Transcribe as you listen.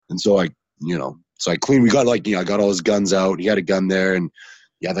And so I cleaned, we got like, I got all his guns out. He had a gun there, and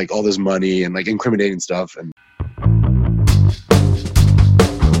he had like all this money and like incriminating stuff. And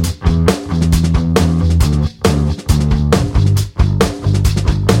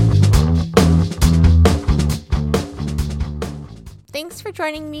Thanks for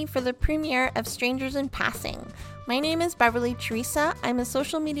joining me for the premiere of Strangers in Passing. My name is Beverly Teresa. I'm a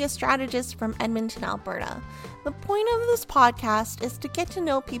social media strategist from Edmonton, Alberta. The point of this podcast is to get to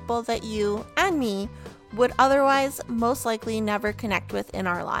know people that you and me would otherwise most likely never connect with in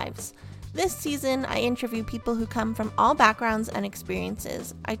our lives. This season, I interview people who come from all backgrounds and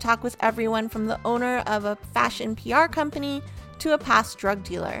experiences. I talk with everyone from the owner of a fashion PR company to a past drug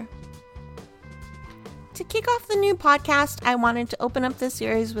dealer. To kick off the new podcast, I wanted to open up this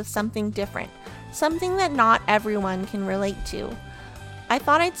series with something different, something that not everyone can relate to. I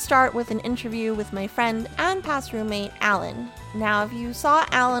thought I'd start with an interview with my friend and past roommate, Alan. Now, if you saw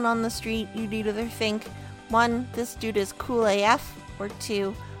Alan on the street, you'd either think, 1, this dude is cool AF, or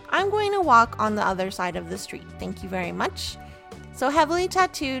 2, I'm going to walk on the other side of the street. Thank you very much. So heavily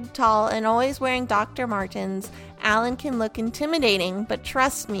tattooed, tall, and always wearing Dr. Martens, Alan can look intimidating, but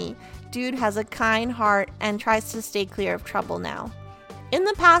trust me, dude has a kind heart and tries to stay clear of trouble now. In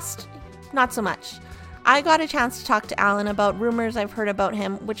the past, not so much. I got a chance to talk to Alan about rumors I've heard about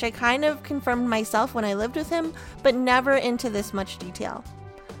him, which I kind of confirmed myself when I lived with him, but never into this much detail.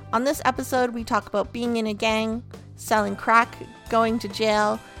 On this episode, we talk about being in a gang, selling crack, going to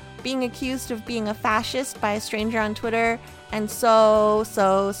jail, being accused of being a fascist by a stranger on Twitter, and so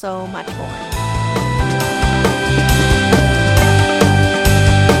much more.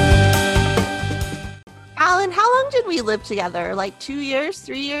 Alan, how long did we live together? Like 2 years,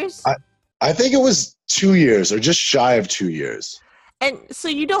 3 years? I think it was 2 years or just shy of 2 years. And so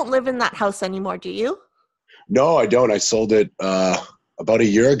you don't live in that house anymore, do you? No, I don't. I sold it about a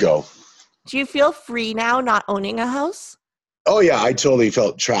year ago. Do you feel free now not owning a house? Oh, yeah. I totally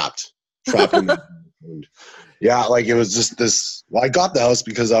felt trapped in that. Yeah, like it was just this. Well, I got the house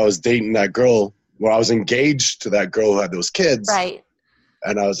because I was dating that girl, I was engaged to that girl who had those kids. Right.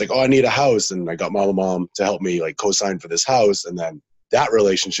 And I was like, oh, I need a house. And I got my mom to help me like co-sign for this house. And then that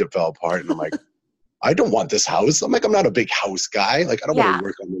relationship fell apart. And I'm like, I don't want this house. I'm like, I'm not a big house guy. Like, I don't want to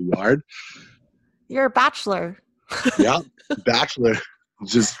work on the yard. You're a bachelor. Yeah, bachelor.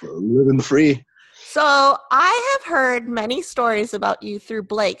 Just living free. So I have heard many stories about you through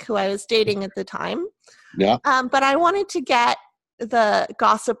Blake, who I was dating at the time. Yeah. But I wanted to get the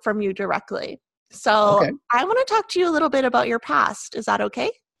gossip from you directly. So okay. I want to talk to you a little bit about your past. Is that okay?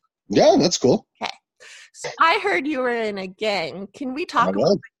 Yeah, that's cool. Okay. So I heard you were in a gang. Can we talk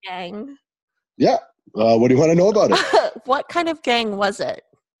about the gang? Yeah. What do you want to know about it? What kind of gang was it?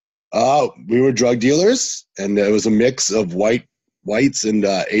 We were drug dealers, and it was a mix of whites and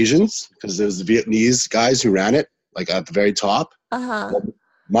Asians, because there was the Vietnamese guys who ran it, like at the very top. Uh-huh.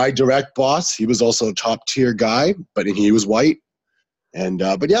 My direct boss, he was also a top tier guy, but he was white. And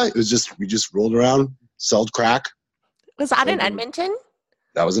but yeah, it was just we just rolled around, sold crack. Was that in Edmonton?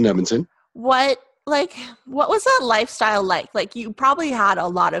 That was in Edmonton. What was that lifestyle like? Like, you probably had a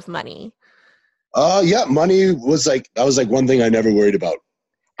lot of money. Yeah, money was that was one thing I never worried about.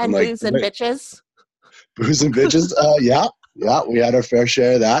 And booze and bitches? Booze and bitches, yeah, we had our fair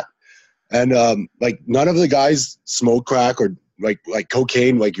share of that. And none of the guys smoked crack or like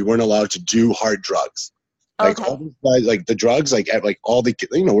cocaine. Like, you weren't allowed to do hard drugs. Like, all these guys, like the drugs, like all the,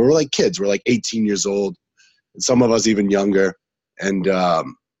 we were like kids. We're like 18 years old, and some of us even younger. And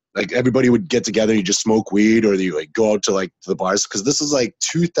like everybody would get together, you just smoke weed, or you like go out to like to the bars. Because this is like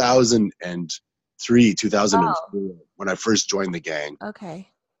 2003, 2004 when I first joined the gang. Okay.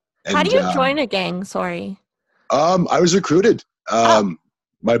 And, how do you join a gang? Sorry. I was recruited.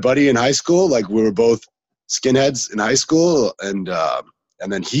 My buddy in high school, like we were both skinheads in high school, and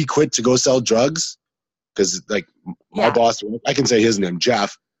then he quit to go sell drugs. Because, like, my boss, I can say his name,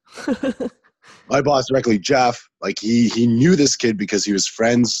 Jeff. My boss directly, Jeff, like, he knew this kid because he was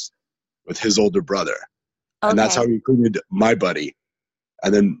friends with his older brother. Okay. And that's how he recruited my buddy.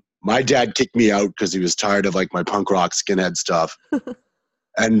 And then my dad kicked me out because he was tired of, like, my punk rock skinhead stuff.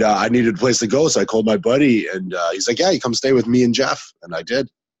 And I needed a place to go, so I called my buddy. And he's like, yeah, you come stay with me and Jeff. And I did.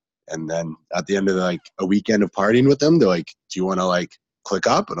 And then at the end of, like, a weekend of partying with them, they're like, do you want to, like, click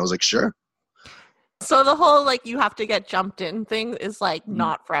up? And I was like, sure. So the whole, like, you have to get jumped in thing is, like,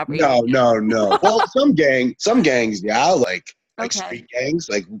 not for everyone. No. Well, some gangs, yeah, like street gangs,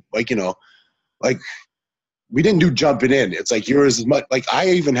 like we didn't do jumping in. It's like yours as much. Like,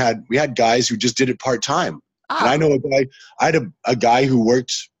 we had guys who just did it part-time. Oh. And I know I had a guy who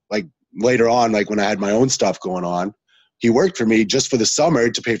worked, like, later on, like, when I had my own stuff going on, he worked for me just for the summer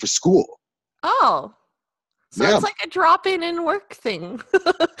to pay for school. Oh. So Yeah. it's like a drop-in and work thing.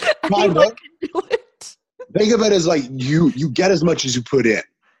 Kind Anyone of. can do it. Think of it as like you get as much as you put in.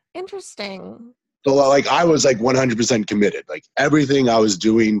 Interesting. So like I was like 100% committed. Like everything I was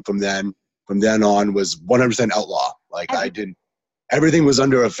doing from then on was 100% outlaw. Like everything was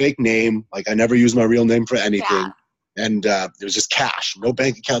under a fake name. Like I never used my real name for anything. Yeah. And it was just cash, no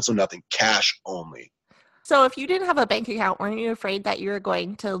bank accounts or nothing, cash only. So if you didn't have a bank account, weren't you afraid that you were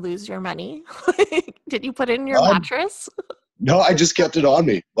going to lose your money? Did you put it in your mattress? No, I just kept it on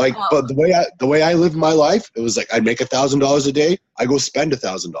me. Like, but the way I lived my life, it was like I'd make $1,000 a day. I go spend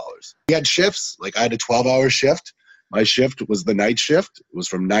 $1,000. We had shifts. Like I had a 12-hour shift. My shift was the night shift. It was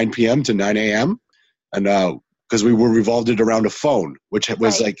from 9 p.m. to 9 a.m. And because we were revolved around a phone, which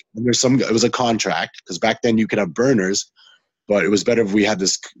was like it was a contract. Because back then you could have burners, but it was better if we had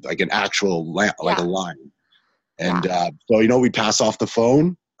this like an actual lamp, like a line. And so we'd pass off the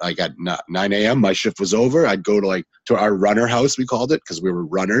phone. Like at 9 a.m., my shift was over. I'd go to our runner house, we called it, because we were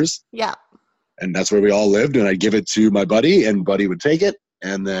runners. Yeah. And that's where we all lived. And I'd give it to my buddy, and buddy would take it.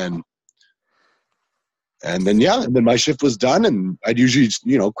 And then my shift was done. And I'd usually,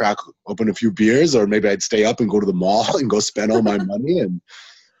 crack open a few beers, or maybe I'd stay up and go to the mall and go spend all my money. And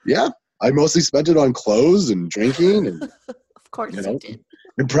I mostly spent it on clothes and drinking. And of course you did.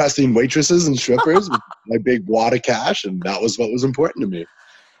 Impressing waitresses and strippers with my big wad of cash. And that was what was important to me.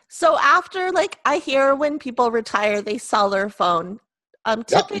 So after, I hear when people retire, they sell their phone.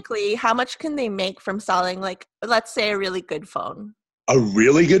 Typically, how much can they make from selling, let's say, a really good phone? A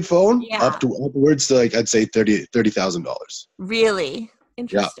really good phone? Yeah. Upwards to, I'd say $30,000. Really?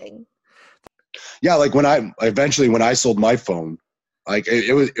 Interesting. Yeah, when I sold my phone,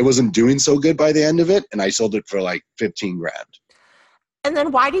 it wasn't doing so good by the end of it, and I sold it for, 15 grand. And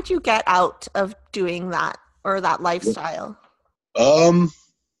then why did you get out of doing that, or that lifestyle?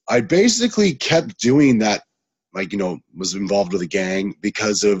 I basically kept doing that, was involved with a gang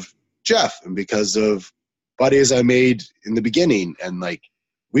because of Jeff and because of buddies I made in the beginning. And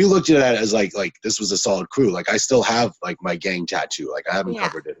we looked at it as this was a solid crew. I still have my gang tattoo. I haven't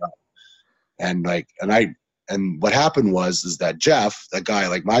covered it up. And and what happened is that Jeff, that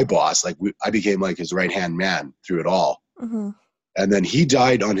guy, my boss, I became his right-hand man through it all. Mm-hmm. And then he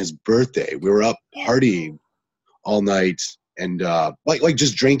died on his birthday. We were up partying all night. And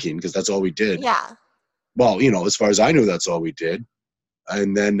just drinking, because that's all we did. Yeah. Well, as far as I knew, that's all we did.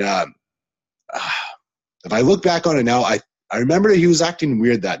 And then if I look back on it now, I remember that he was acting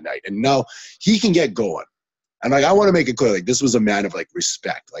weird that night. And now he can get going. And I want to make it clear, this was a man of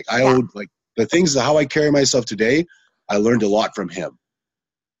respect. I owed the things, how I carry myself today, I learned a lot from him.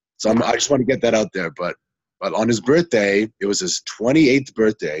 So I just want to get that out there. But on his birthday, it was his 28th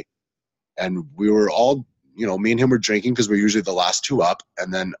birthday, and we were all, me and him were drinking because we're usually the last two up.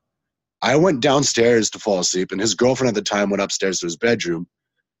 And then I went downstairs to fall asleep, and his girlfriend at the time went upstairs to his bedroom.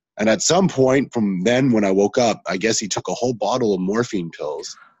 And at some point from then, when I woke up, I guess he took a whole bottle of morphine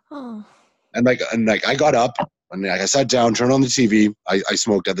pills. Oh. And I got up, and I sat down, turned on the TV. I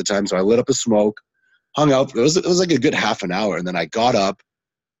smoked at the time, so I lit up a smoke, hung out. It was a good half an hour, and then I got up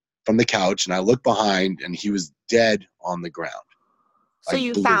from the couch, and I looked behind, and he was dead on the ground. So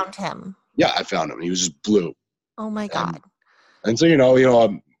you found him? Yeah, I found him. He was just blue. Oh my God. And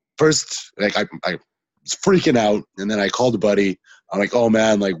so, first, I was freaking out. And then I called a buddy. I'm like, oh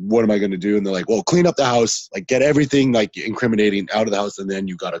man, what am I going to do? And they're like, well, clean up the house, get everything incriminating out of the house. And then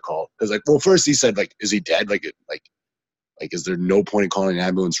you got to call. Cause first he said, is he dead? Is there no point in calling an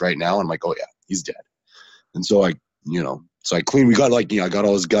ambulance right now? And I'm like, oh yeah, he's dead. And so I cleaned, we got I got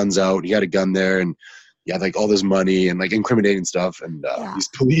all his guns out. He had a gun there, and he had all this money and incriminating stuff. And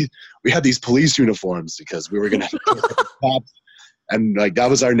we had these police uniforms because we were going to cops. And that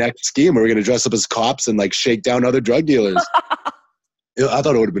was our next scheme. We were going to dress up as cops and shake down other drug dealers. I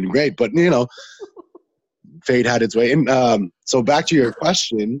thought it would have been great, but fate had its way. And so back to your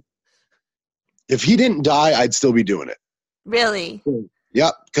question, if he didn't die, I'd still be doing it. Really? Yeah.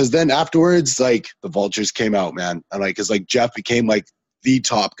 Cause then afterwards, the vultures came out, man. And cause Jeff became the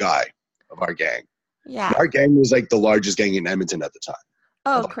top guy of our gang. Yeah. And our gang was the largest gang in Edmonton at the time.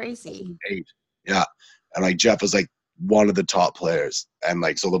 Oh, crazy. 8. Yeah. And Jeff was one of the top players. And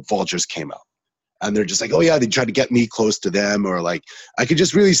so the vultures came out. And they're just oh yeah, they tried to get me close to them, or I could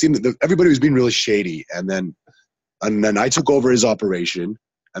just really see that everybody was being really shady. And then I took over his operation,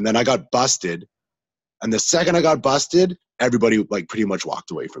 and then I got busted. And the second I got busted, everybody pretty much walked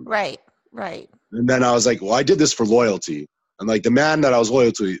away from me. Right. And then I was well, I did this for loyalty. And the man that I was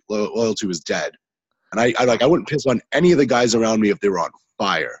loyal to was dead. And I wouldn't piss on any of the guys around me if they were on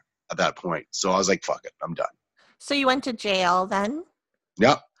fire at that point. So I was fuck it, I'm done. So you went to jail then?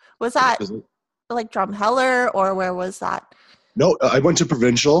 Yeah. Was that like Drumheller, or where was that? No, I went to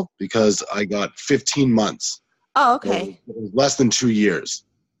provincial because I got 15 months. Oh, okay. It was less than 2 years.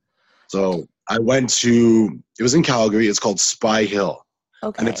 So I went to, it was in Calgary. It's called Spy Hill.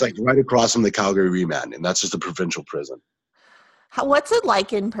 Okay. And it's like right across from the Calgary remand. And that's just a provincial prison. What's it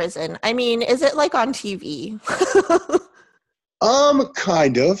like in prison? I mean, is it like on TV?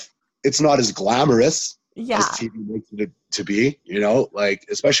 Kind of. It's not as glamorous Yeah. as TV makes it to be, you know, like,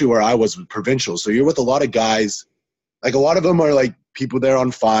 especially where I was with provincial. So you're with a lot of guys, like a lot of them are like people there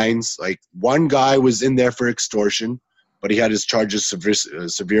on fines. Like one guy was in there for extortion, but he had his charges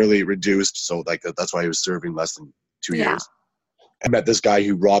severely reduced. So like that's why he was serving less than 2 years. I met this guy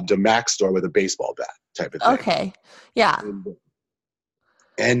who robbed a Mac store with a baseball bat type of thing. Okay. Yeah.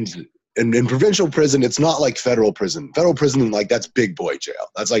 And in provincial prison, it's not like federal prison. Federal prison, like, that's big boy jail.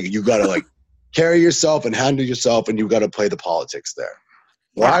 That's like, you got to like carry yourself and handle yourself, and you got to play the politics there.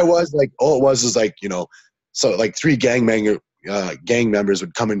 Where I was, like, all it was is like, you know, so like 3 gang members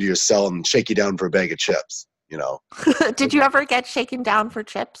would come into your cell and shake you down for a bag of chips, you know. Did you ever get shaken down for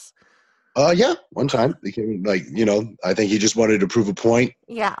chips? Yeah, one time. They came, like, you know, I think he just wanted to prove a point.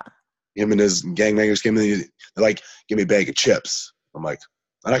 Yeah. Him and his gang members came in, they're like, give me a bag of chips. I'm like,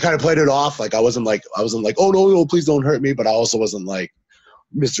 and I kind of played it off. Like, I wasn't like, oh, no, please don't hurt me. But I also wasn't like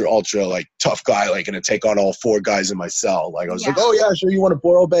Mr. Ultra, like, tough guy, like, going to take on all 4 guys in my cell. Like, I was like, oh, yeah, sure, you want to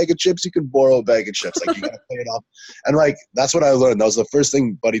borrow a bag of chips? You can borrow a bag of chips. Like, you got to play it off. And, like, that's what I learned. That was the first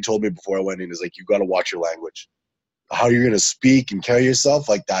thing Buddy told me before I went in is, like, you got to watch your language. How you're going to speak and carry yourself,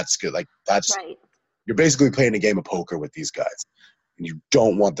 like, that's good. Like, that's right. You're basically playing a game of poker with these guys. And you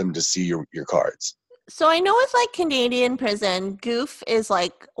don't want them to see your cards. So I know with like Canadian prison, goof is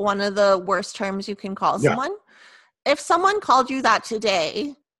like one of the worst terms you can call someone. If someone called you that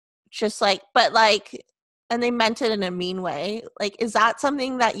today, just like, but like, and they meant it in a mean way, like, is that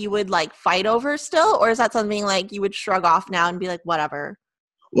something that you would like fight over still? Or is that something like you would shrug off now and be like, whatever?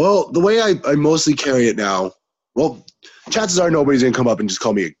 Well, the way I mostly carry it now, well, chances are nobody's going to come up and just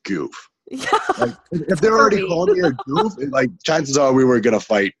call me a goof. Yeah. Like, if they're already calling me a goof, like, chances are we were going to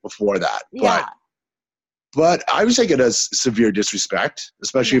fight before that. But I would take it as severe disrespect,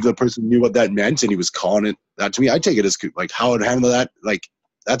 especially if the person knew what that meant and he was calling it that to me. I take it as like how I'd handle that. Like,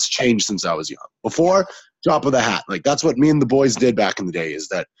 that's changed since I was young. Before, drop of the hat. Like, that's what me and the boys did back in the day, is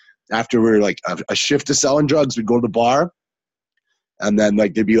that after we were like a shift of selling drugs, we'd go to the bar, and then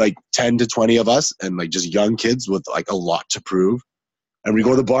like there'd be like 10 to 20 of us and like just young kids with like a lot to prove. And we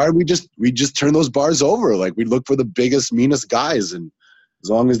go to the bar and we just turn those bars over. Like, we'd look for the biggest, meanest guys. And as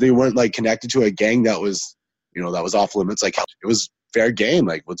long as they weren't like connected to a gang that was, you know, that was off limits, like, it was fair game.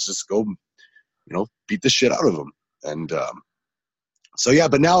 Like, let's just go, you know, beat the shit out of them. And so, yeah,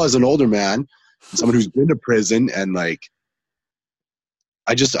 but now as an older man, someone who's been to prison, and like,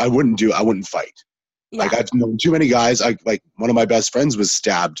 I wouldn't fight. Yeah. Like, I've known too many guys. Like, one of my best friends was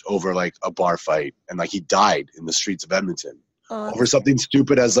stabbed over like a bar fight, and like he died in the streets of Edmonton over something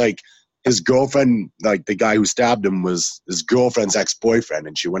stupid as like his girlfriend, like the guy who stabbed him was his girlfriend's ex-boyfriend,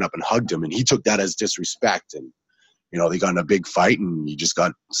 and she went up and hugged him, and he took that as disrespect. And, you know, they got in a big fight, and he just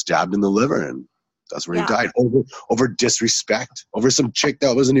got stabbed in the liver, and that's where he died over disrespect, over some chick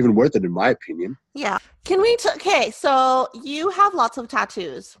that wasn't even worth it, in my opinion. Yeah. Can we, okay, so you have lots of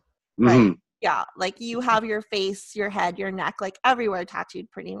tattoos, right? Mm-hmm. Yeah. Like, you have your face, your head, your neck, like everywhere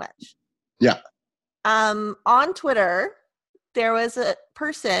tattooed pretty much. Yeah. On Twitter, there was a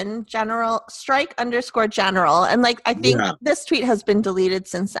person, Strike_General, and like, I think this tweet has been deleted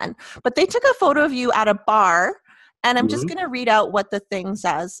since then, but they took a photo of you at a bar, and I'm just going to read out what the thing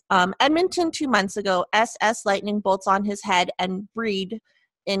says. Edmonton 2 months ago, SS lightning bolts on his head and breed,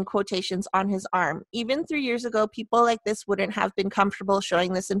 in quotations, on his arm. Even 3 years ago, people like this wouldn't have been comfortable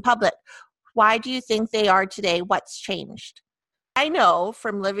showing this in public. Why do you think they are today? What's changed? I know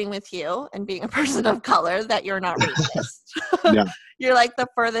from living with you and being a person of color that you're not racist. You're like the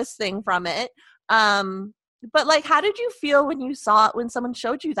furthest thing from it. But like, how did you feel when you saw it, when someone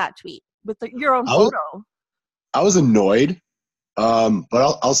showed you that tweet with your own photo? I was annoyed.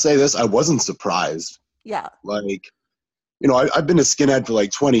 But I'll say this, I wasn't surprised. Yeah. Like, you know, I've been a skinhead for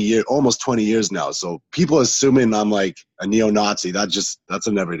like 20 years, almost 20 years now. So people assuming I'm like a neo-Nazi, that's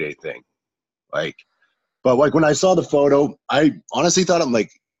an everyday thing. Like, but like when I saw the photo, I honestly thought I'm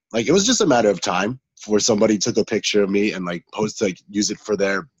like it was just a matter of time before somebody took a picture of me and like use it for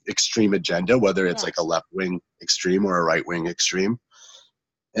their extreme agenda, whether it's like a left-wing extreme or a right-wing extreme.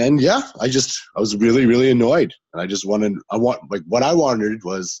 And I was really, really annoyed. And what I wanted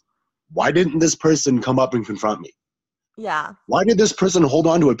was, why didn't this person come up and confront me? Yeah. Why did this person hold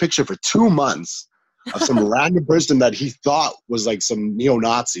on to a picture for 2 months of some random person that he thought was like some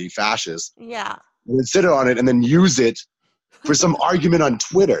neo-Nazi fascist. Yeah. And then sit on it and then use it for some argument on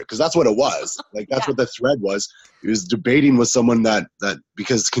Twitter, because that's what it was. Like, that's what the thread was. He was debating with someone that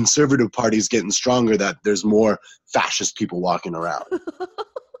because conservative party's getting stronger, that there's more fascist people walking around.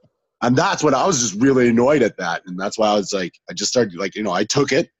 And that's what I was just really annoyed at that. And that's why I was like, I just started like, I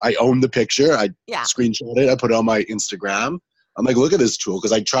took it, I owned the picture, I screenshot it, I put it on my Instagram. I'm like, look at this tool.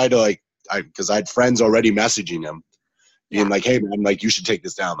 Cause I tried to because I had friends already messaging him being like, hey man, like you should take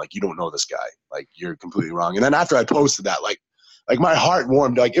this down. Like, you don't know this guy. Like, you're completely wrong. And then after I posted that, like my heart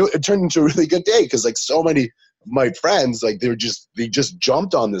warmed, like it turned into a really good day. Cause like so many of my friends, like they just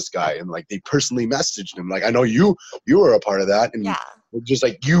jumped on this guy and like they personally messaged him. Like, I know you were a part of that. And just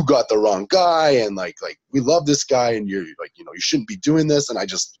like, you got the wrong guy. And like, we love this guy and you're like, you shouldn't be doing this. And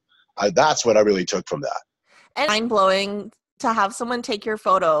that's what I really took from that. And mind blowing to have someone take your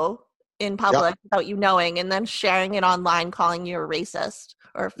photo in public without you knowing and then sharing it online, calling you a racist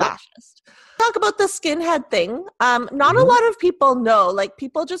or a fascist. Talk about the skinhead thing. Not a lot of people know. Like,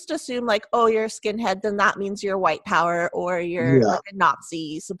 people just assume like, oh, you're a skinhead, then that means you're white power or you're like a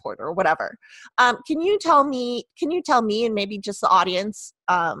Nazi supporter or whatever. Can you tell me and maybe just the audience,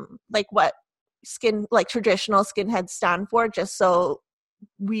 like what traditional skinheads stand for, just so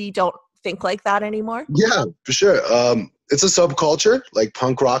we don't think like that anymore? Yeah, for sure. It's a subculture, like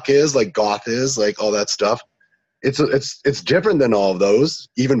punk rock is, like goth is, like all that stuff. It's different than all of those,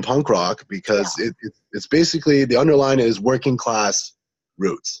 even punk rock, because it's basically, the underline is working class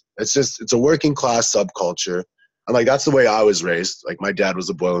roots. It's a working class subculture. And like, that's the way I was raised. Like, my dad was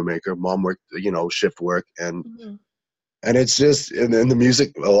a Boilermaker, mom worked, shift work. And it's just, in the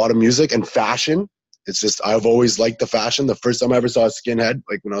music, a lot of music and fashion. It's just, I've always liked the fashion. The first time I ever saw a skinhead,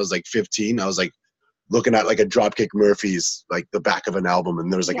 like when I was like 15, I was like looking at like a Dropkick Murphys, like the back of an album.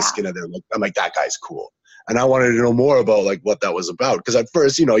 And there was like a skinhead there. Like, I'm like, that guy's cool. And I wanted to know more about like what that was about. Because at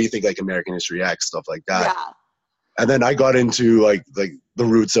first, you think like American History X, stuff like that. Yeah. And then I got into like the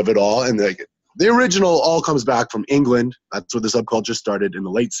roots of it all. And like the original all comes back from England. That's where the subculture started in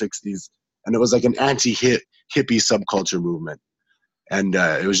the late 60s. And it was like an anti-hippie subculture movement. And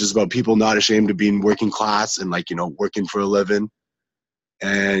it was just about people not ashamed of being working class and like, working for a living.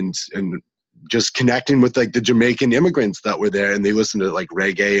 And just connecting with like the Jamaican immigrants that were there. And they listened to like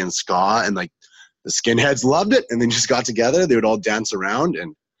reggae and ska, and like the skinheads loved it, and they just got together. They would all dance around.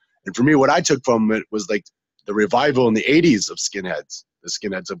 And for me, what I took from it was like the revival in the 80s of skinheads, the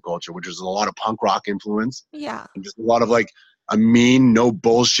skinhead subculture, which was a lot of punk rock influence. Yeah. And just a lot of like a mean, no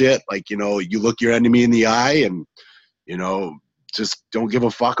bullshit. Like, you look your enemy in the eye and, just don't give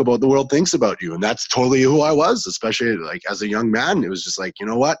a fuck about the world thinks about you. And that's totally who I was, especially like as a young man. It was just like, you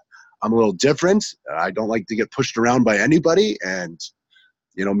know what? I'm a little different. I don't like to get pushed around by anybody. And,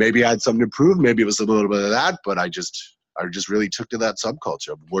 maybe I had something to prove. Maybe it was a little bit of that, but I just really took to that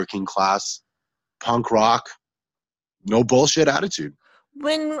subculture of working class, punk rock, no bullshit attitude.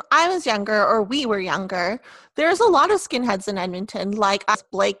 When I was younger, or we were younger, there's a lot of skinheads in Edmonton, like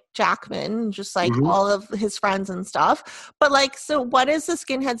Blake Jackman, just like all of his friends and stuff. But like, so what is the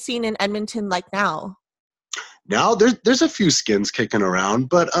skinhead scene in Edmonton like now? Now there's a few skins kicking around,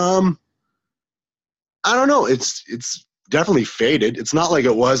 but I don't know. It's definitely faded. It's not like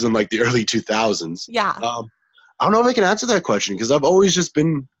it was in like the early 2000s. Yeah. I don't know if I can answer that question, because I've always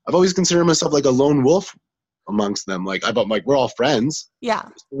considered myself like a lone wolf amongst them. Like, we're all friends. Yeah.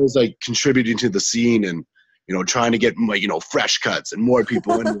 It was like contributing to the scene and, trying to get like, fresh cuts and more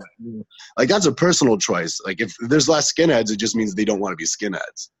people in. Like, that's a personal choice. Like, if there's less skinheads, it just means they don't want to be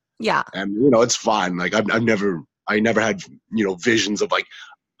skinheads. Yeah. And, it's fine. Like, I never had, visions of like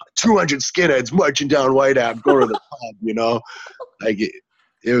 200 skinheads marching down White Ave, go to the pub, like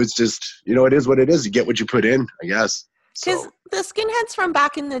it was just, it is what it is. You get what you put in, I guess. Because the skinheads from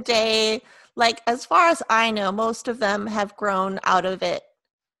back in the day, like, as far as I know, most of them have grown out of it,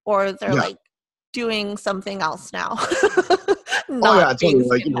 or they're like doing something else now. Not being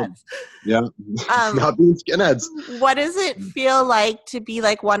skinheads. Not being skinheads. What does it feel like to be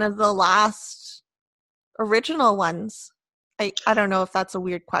like one of the last original ones? I don't know if that's a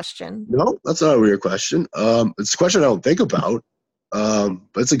weird question. No, that's not a weird question. It's a question I don't think about, but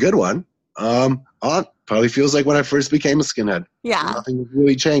it's a good one. Probably feels like when I first became a skinhead. Yeah. Nothing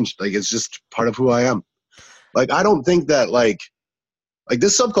really changed. Like, it's just part of who I am. Like, I don't think that like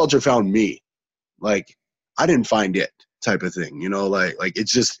this subculture found me. Like, I didn't find it, type of thing, like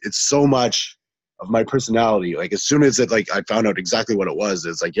it's so much of my personality. Like, as soon as I found out exactly what it was,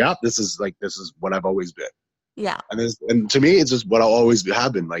 it's like, yeah, this is what I've always been. Yeah. And to me, it's just what I'll always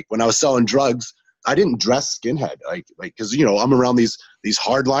have been. Like, when I was selling drugs, I didn't dress skinhead, like because I'm around these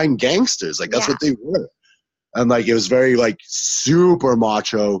hardline gangsters, like that's what they were, and like it was very like super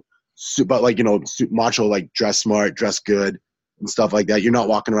macho, but like macho, like dress smart, dress good, and stuff like that. You're not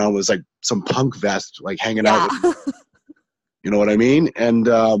walking around with like some punk vest, like hanging out with. You know what I mean? And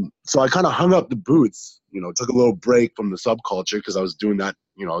so I kind of hung up the boots, took a little break from the subculture because I was doing that,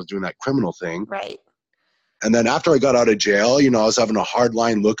 I was doing that criminal thing. Right. And then after I got out of jail, I was having a hard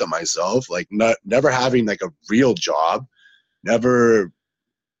line look at myself, like never having like a real job, never,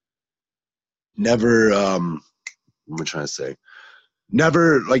 what am I trying to say?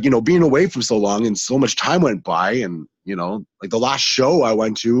 Never like, being away for so long and so much time went by. And, like the last show I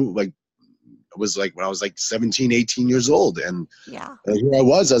went to, like, was like when I was like 17, 18 years old. And here I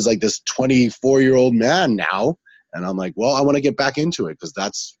was as like this 24-year-old man now. And I'm like, well, I want to get back into it because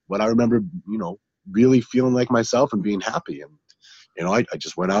that's what I remember, really feeling like myself and being happy. And, I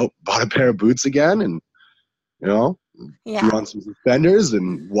just went out, bought a pair of boots again and, threw on some suspenders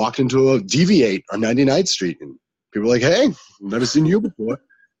and walked into a Deviate on 99th Street. And people were like, hey, I've never seen you before.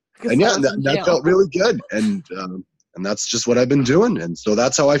 And that felt really good. And that's just what I've been doing. And so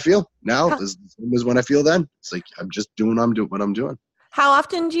that's how I feel now is when I feel then. It's like, I'm just doing what I'm doing. How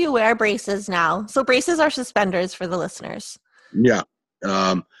often do you wear braces now? So braces are suspenders for the listeners. Yeah.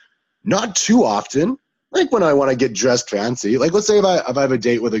 Not too often. Like when I want to get dressed fancy. Like let's say if I have a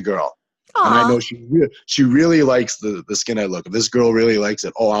date with a girl. Aww. And I know she really likes the skinhead look. If this girl really likes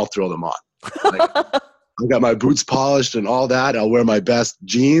it, I'll throw them on. Like, I got my boots polished and all that. I'll wear my best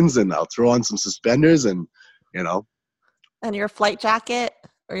jeans and I'll throw on some suspenders and, And your flight jacket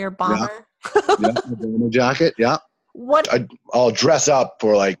or your bomber. My bomber jacket, I'll dress up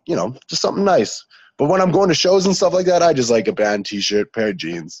for like, just something nice. But when I'm going to shows and stuff like that, I just like a band t-shirt, pair of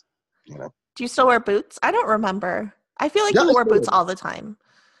jeans, Do you still wear boots? I don't remember. I feel like you wore boots all the time.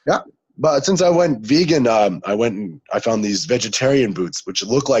 Yeah. But since I went vegan, I went and I found these vegetarian boots, which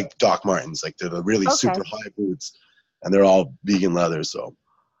look like Doc Martens. Like they're the really super high boots and they're all vegan leather. So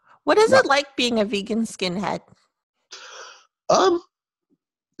what is it like being a vegan skinhead?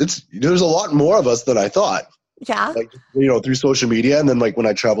 There's a lot more of us than I thought. Yeah. Like, through social media. And then like when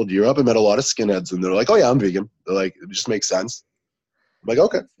I traveled to Europe, I met a lot of skinheads and they're like, oh yeah, I'm vegan. They're like, it just makes sense. I'm like,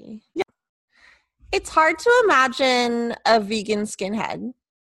 okay. Yeah. It's hard to imagine a vegan skinhead.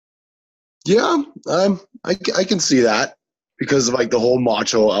 Yeah. I can see that because of like the whole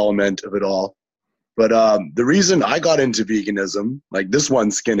macho element of it all. But the reason I got into veganism, like this one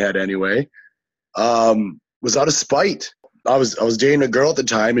skinhead anyway, was out of spite. I was dating a girl at the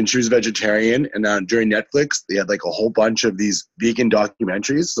time and she was vegetarian, and during Netflix they had like a whole bunch of these vegan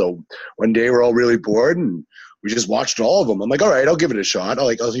documentaries. So one day we're all really bored and we just watched all of them. I'm like, all right, I'll give it a shot.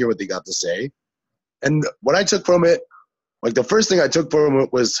 I'll hear what they got to say. And what I took from it, like the first thing I took from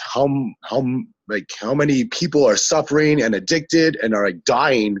it was how many people are suffering and addicted and are like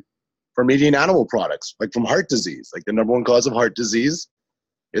dying from eating animal products, like from heart disease. Like the number one cause of heart disease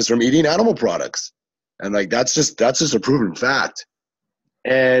is from eating animal products. And like that's just a proven fact.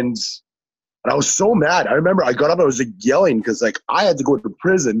 And I was so mad. I remember I got up, I was like yelling because like I had to go to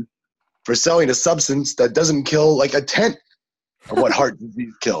prison for selling a substance that doesn't kill like a tenth of what heart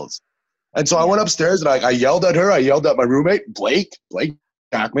disease kills. And so I went upstairs and I yelled at her. I yelled at my roommate, Blake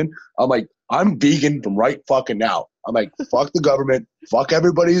Jackman. I'm like, I'm vegan from right fucking now. I'm like, fuck the government. Fuck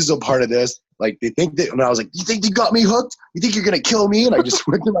everybody who's a part of this. Like they think that, and I was like, you think they got me hooked? You think you're going to kill me? And I just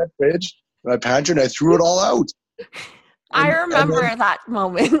went to my fridge. My pantry, and I threw it all out. I remember that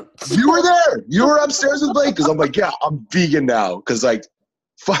moment. You were there. You were upstairs with Blake because I'm like, yeah, I'm vegan now because like,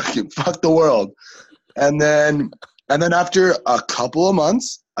 fuck the world. And then after a couple of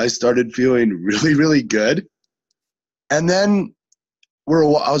months, I started feeling really, really good. And then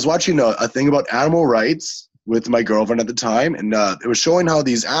I was watching a thing about animal rights with my girlfriend at the time, and it was showing how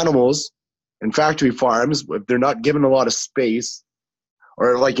these animals in factory farms, if they're not given a lot of space,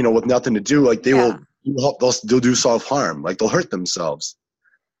 or like, with nothing to do, like they'll do self-harm, like they'll hurt themselves.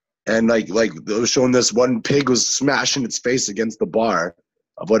 And like they were showing this one pig was smashing its face against the bar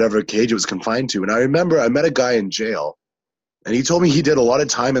of whatever cage it was confined to. And I remember I met a guy in jail and he told me he did a lot of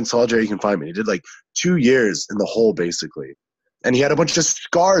time in solitary confinement. He did like 2 years in the hole basically. And he had a bunch of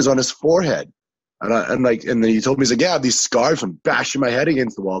scars on his forehead. And then he told me, he's like, yeah, I have these scars from bashing my head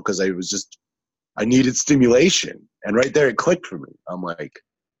against the wall because I needed stimulation. And right there, it clicked for me. I'm like,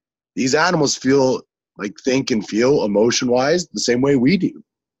 these animals think and feel emotion-wise the same way we do.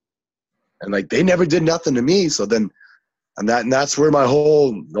 And like, they never did nothing to me. So then, and that's where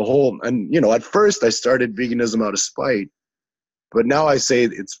at first I started veganism out of spite, but now I say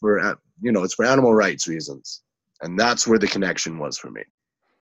it's for animal rights reasons. And that's where the connection was for me.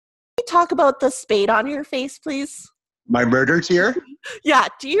 talk about the spade on your face, please? My murder tier? Yeah.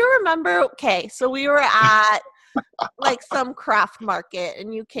 Do you remember? Okay, so we were at like some craft market,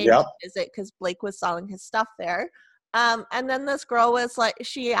 and you came to visit because Blake was selling his stuff there. And then this girl was like,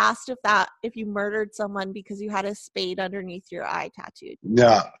 she asked if you murdered someone because you had a spade underneath your eye tattooed.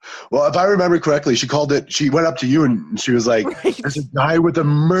 Yeah. Well, if I remember correctly, she went up to you and she was like, there's a guy with a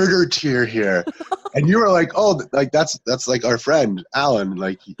murder tier here. And you were like, oh, like that's like our friend, Alan,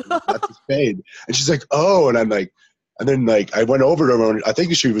 like that's a spade. And she's like, oh, and I'm like, and then like I went over to her and I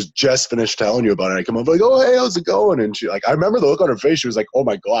think she was just finished telling you about it. I come over like, oh, hey, how's it going? And she like, I remember the look on her face. She was like, oh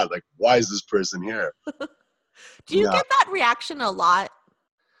my God, like, why is this person here? Do you get that reaction a lot?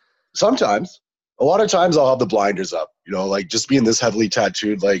 Sometimes. A lot of times I'll have the blinders up, like just being this heavily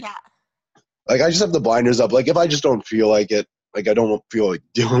tattooed, like I just have the blinders up. Like if I just don't feel like it, like I don't feel like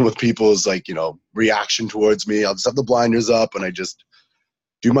dealing with people's like, reaction towards me, I'll just have the blinders up and I just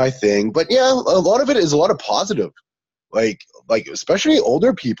do my thing. But yeah, a lot of it is a lot of positive. Like especially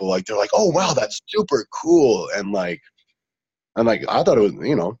older people, like they're like, oh wow, that's super cool. And like I thought it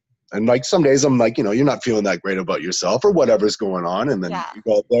was, and like some days I'm like, you're not feeling that great about yourself or whatever's going on. And then you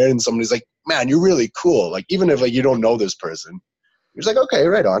go out there and somebody's like, man, you're really cool. Like even if like you don't know this person, you're just like, okay,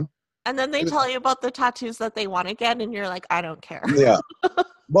 right on. And then they tell you about the tattoos that they want again. And you're like, I don't care. Yeah.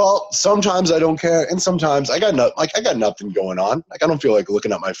 Well, sometimes I don't care. And sometimes I got nothing going on. Like I don't feel like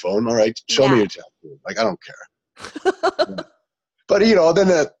looking at my phone. All right. Show me your tattoo. Like, I don't care. But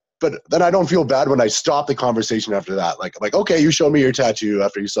But then I don't feel bad when I stop the conversation after that. Like, I'm like, okay, you showed me your tattoo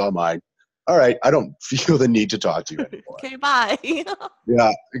after you saw mine. All right, I don't feel the need to talk to you anymore. Okay, bye.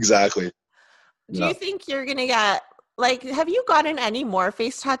 Yeah, exactly. Do you think you're going to get, like, have you gotten any more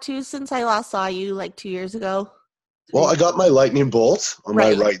face tattoos since I last saw you, like, 2 years ago? Well, I got my lightning bolt on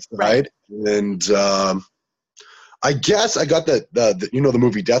my right side. And I guess I got the the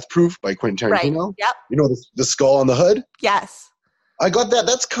movie Death Proof by Quentin Tarantino? Right. Yep. The skull on the hood? Yes. I got that.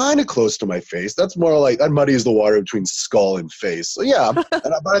 That's kind of close to my face. That's more like, that muddies the water between skull and face. So yeah,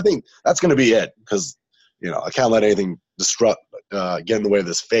 but I think that's going to be it because, I can't let anything get in the way of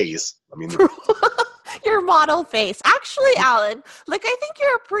this face. I mean, your model face. Actually, Alan, like I think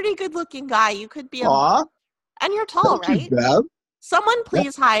you're a pretty good looking guy. You could be and you're tall, right? Someone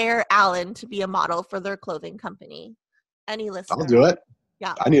please hire Alan to be a model for their clothing company. Any listener? I'll do it.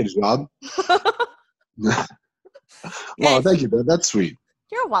 Yeah. I need a job. Well, thank you, man. That's sweet.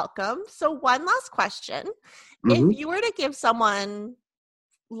 You're welcome. So one last question. Mm-hmm. If you were to give someone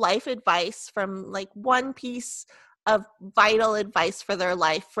life advice from like one piece of vital advice for their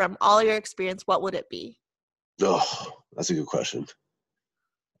life from all your experience, what would it be? Oh, that's a good question.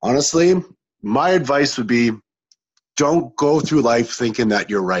 Honestly, my advice would be don't go through life thinking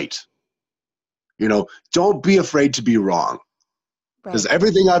that you're right. Don't be afraid to be wrong. Because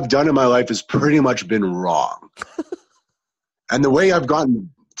everything I've done in my life has pretty much been wrong. And the way I've gotten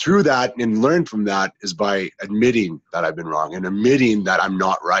through that and learned from that is by admitting that I've been wrong and admitting that I'm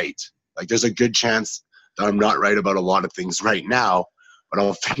not right. Like there's a good chance that I'm not right about a lot of things right now, but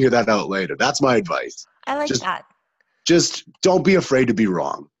I'll figure that out later. That's my advice. I like that. Just don't be afraid to be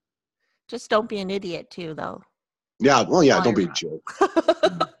wrong. Just don't be an idiot too, though. Yeah, well, yeah, don't be a jerk.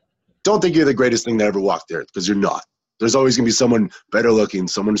 Don't think you're the greatest thing that ever walked the earth, because you're not. There's always going to be someone better looking,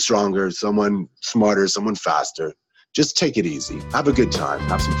 someone stronger, someone smarter, someone faster. Just take it easy. Have a good time.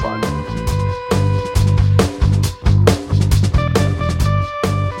 Have some fun.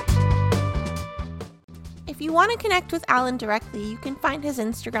 If you want to connect with Alan directly, you can find his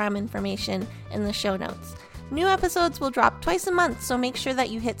Instagram information in the show notes. New episodes will drop twice a month, so make sure that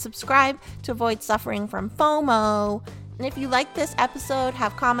you hit subscribe to avoid suffering from FOMO. And if you like this episode,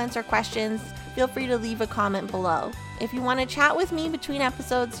 have comments or questions, feel free to leave a comment below. If you want to chat with me between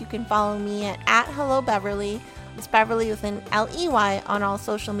episodes, you can follow me at @HelloBeverly. It's Beverly with an L-E-Y on all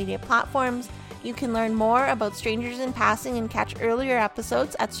social media platforms. You can learn more about Strangers in Passing and catch earlier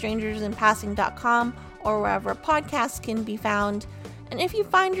episodes at strangersinpassing.com or wherever podcasts can be found. And if you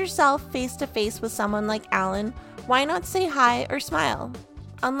find yourself face-to-face with someone like Alan, why not say hi or smile?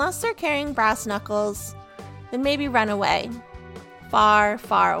 Unless they're carrying brass knuckles, then maybe run away. Far,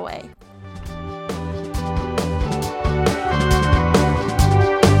 far away.